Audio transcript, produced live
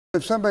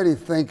If somebody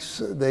thinks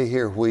they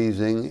hear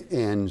wheezing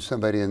in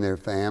somebody in their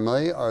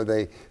family, or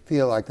they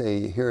feel like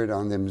they hear it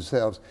on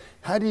themselves,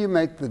 how do you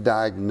make the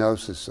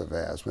diagnosis of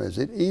asthma? Is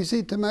it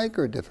easy to make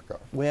or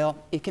difficult? Well,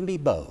 it can be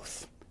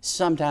both.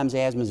 Sometimes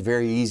asthma is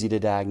very easy to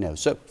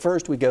diagnose. So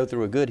first we go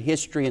through a good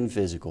history and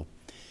physical.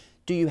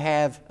 Do you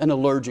have an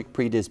allergic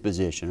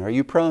predisposition? Are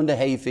you prone to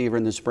hay fever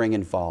in the spring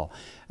and fall?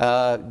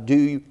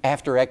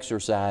 After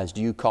exercise,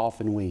 do you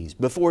cough and wheeze?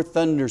 Before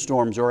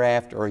thunderstorms or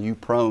after, are you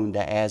prone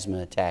to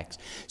asthma attacks?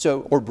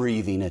 or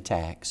breathing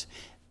attacks?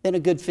 Then a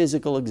good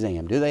physical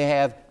exam. Do they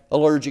have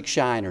allergic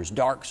shiners,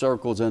 dark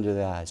circles under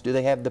the eyes? Do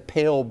they have the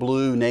pale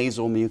blue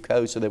nasal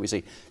mucosa that we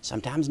see?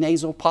 Sometimes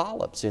nasal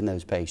polyps in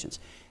those patients.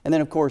 And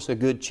then, of course, a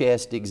good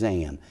chest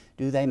exam.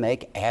 Do they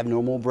make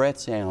abnormal breath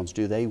sounds?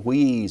 Do they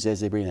wheeze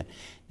as they breathe in?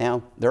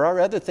 Now, there are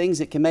other things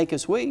that can make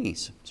us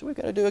wheeze. So we've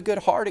got to do a good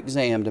heart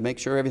exam to make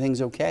sure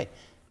everything's okay.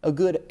 A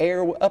good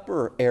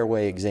upper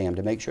airway exam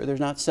to make sure there's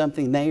not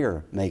something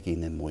there making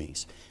them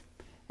wheeze.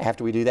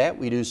 After we do that,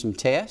 we do some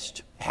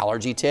tests,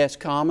 allergy tests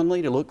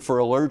commonly, to look for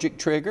allergic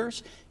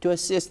triggers to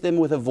assist them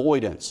with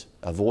avoidance.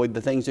 Avoid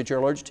the things that you're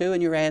allergic to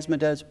and your asthma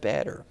does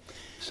better.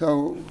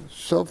 So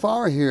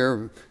far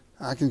here,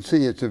 I can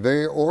see it's a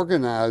very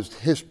organized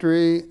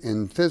history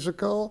and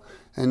physical,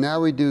 and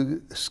now we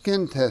do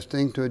skin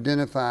testing to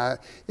identify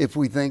if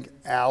we think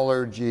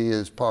allergy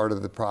is part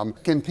of the problem.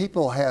 Can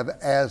people have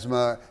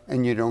asthma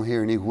and you don't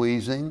hear any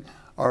wheezing?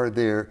 Are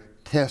there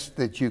tests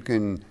that you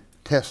can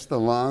test the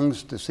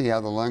lungs to see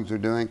how the lungs are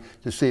doing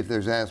to see if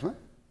there's asthma?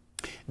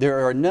 There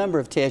are a number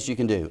of tests you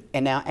can do.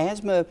 And now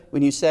asthma,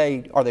 when you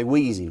say, are they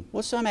wheezing?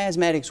 Well, some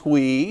asthmatics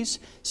wheeze,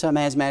 some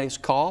asthmatics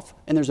cough,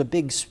 and there's a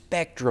big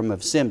spectrum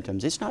of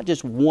symptoms. It's not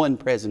just one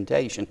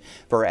presentation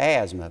for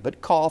asthma, but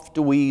cough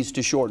to wheeze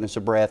to shortness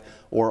of breath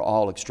or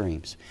all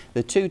extremes.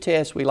 The two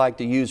tests we like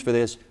to use for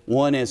this,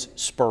 one is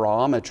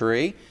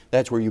spirometry.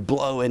 That's where you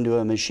blow into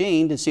a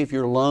machine to see if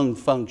your lung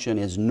function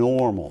is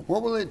normal.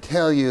 What will it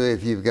tell you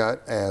if you've got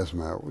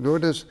asthma?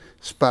 What does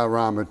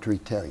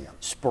spirometry tell you?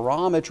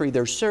 Spirometry,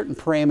 there's certain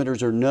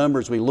parameters or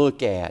numbers we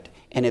look at,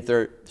 and if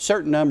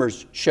certain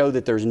numbers show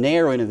that there's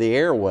narrowing of the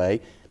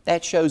airway,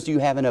 that shows you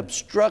have an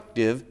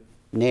obstructive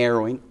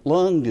narrowing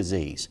lung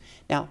disease.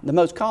 Now, the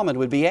most common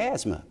would be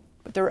asthma,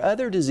 but there are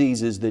other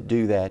diseases that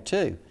do that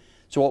too.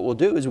 So what we'll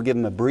do is we'll give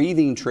them a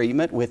breathing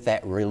treatment with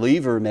that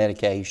reliever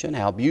medication,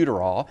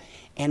 albuterol,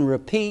 and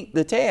repeat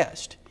the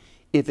test.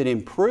 If it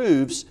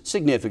improves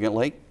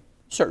significantly,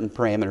 certain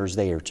parameters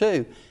there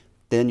too,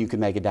 then you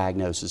can make a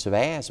diagnosis of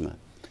asthma.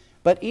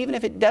 But even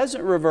if it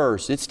doesn't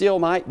reverse, it still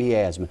might be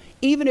asthma.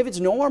 Even if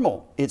it's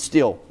normal, it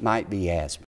still might be asthma.